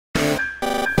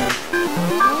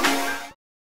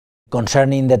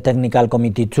Concerning the Technical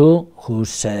Committee 2,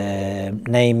 whose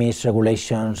name is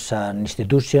Regulations and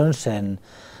Institutions, and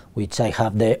which I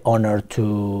have the honor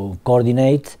to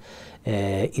coordinate,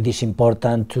 it is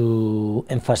important to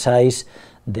emphasize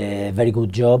the very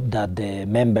good job that the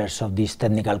members of this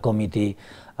Technical Committee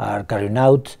are carrying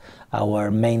out. Our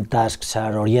main tasks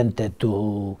are oriented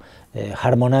to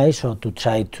harmonize, or to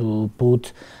try to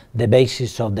put the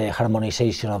basis of the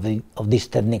harmonization of these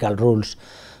technical rules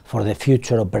for the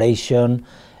future operation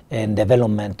and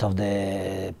development of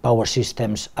the power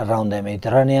systems around the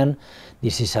Mediterranean.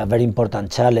 This is a very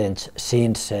important challenge,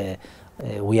 since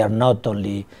we are not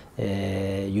only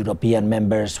European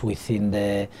members within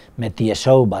the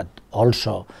Med-TSO, but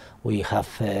also we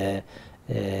have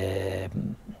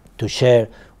to share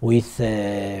with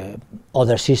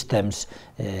other systems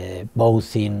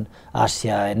both in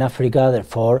Asia and Africa.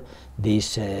 Therefore,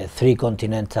 this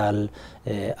three-continental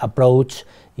approach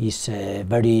is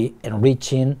very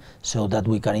enriching, so that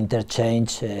we can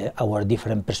interchange our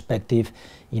different perspectives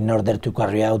in order to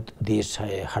carry out this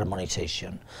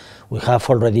harmonization. We have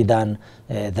already done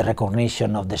the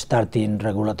recognition of the starting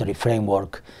regulatory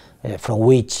framework from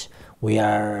which we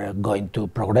are going to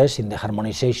progress in the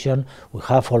harmonization. We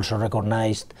have also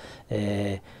recognized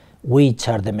which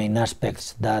are the main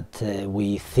aspects that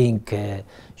we think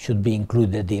should be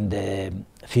included in the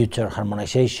future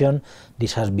harmonization.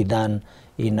 This has been done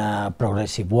in a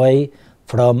progressive way,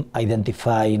 from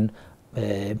identifying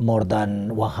more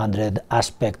than 100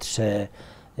 aspects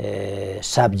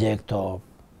subject or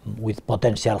with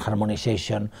potential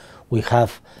harmonization. We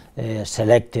have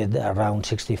selected around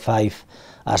 65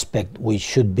 aspects which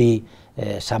should be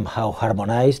somehow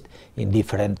harmonized in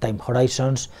different time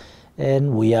horizons,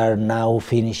 and we are now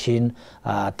finishing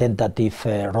a tentative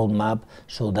roadmap,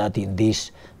 so that in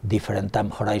these different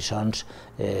time horizons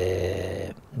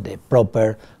the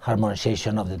proper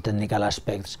harmonization of the technical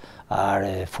aspects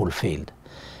are fulfilled.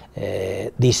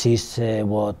 This is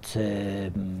what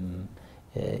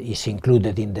is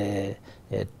included in the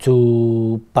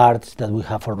two parts that we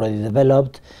have already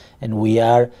developed, and we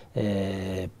are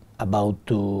about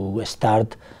to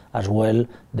start as well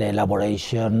the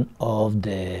elaboration of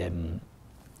the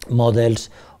models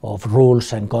of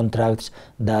rules and contracts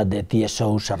that the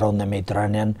TSOs around the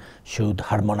Mediterranean should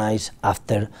harmonize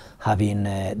after having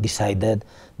decided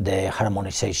the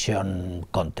harmonization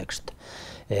context.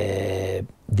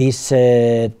 These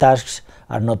tasks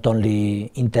are not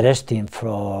only interesting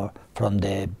from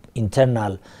the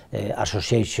internal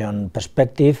association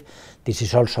perspective. This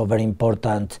is also very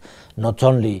important not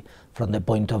only from the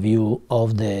point of view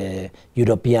of the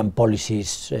European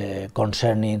policies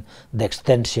concerning the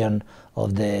extension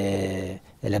of the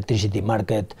electricity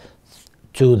market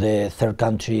to the third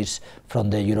countries from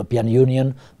the European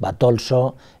Union, but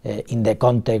also in the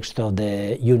context of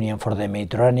the Union for the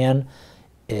Mediterranean,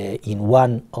 in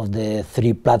one of the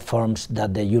three platforms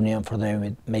that the Union for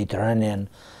the Mediterranean,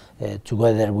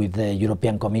 together with the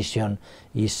European Commission,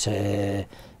 is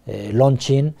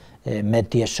launching.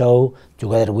 Med-TSO,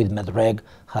 together with Medreg,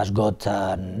 has got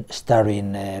a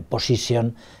starring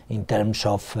position in terms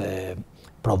of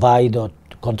provide or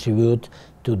contribute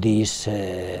to this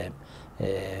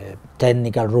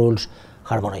technical rules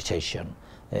harmonization.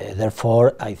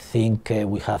 Therefore, I think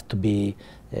we have to be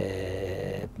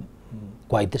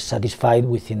quite satisfied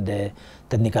within the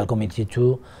Technical Committee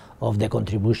 2 of the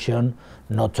contribution,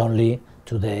 not only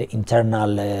to the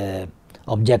internal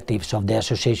objectives of the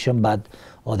association, but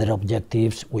other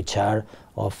objectives which are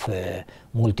of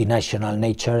multinational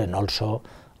nature, and also,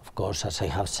 of course, as I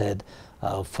have said,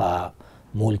 of a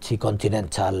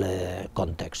multi-continental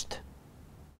context.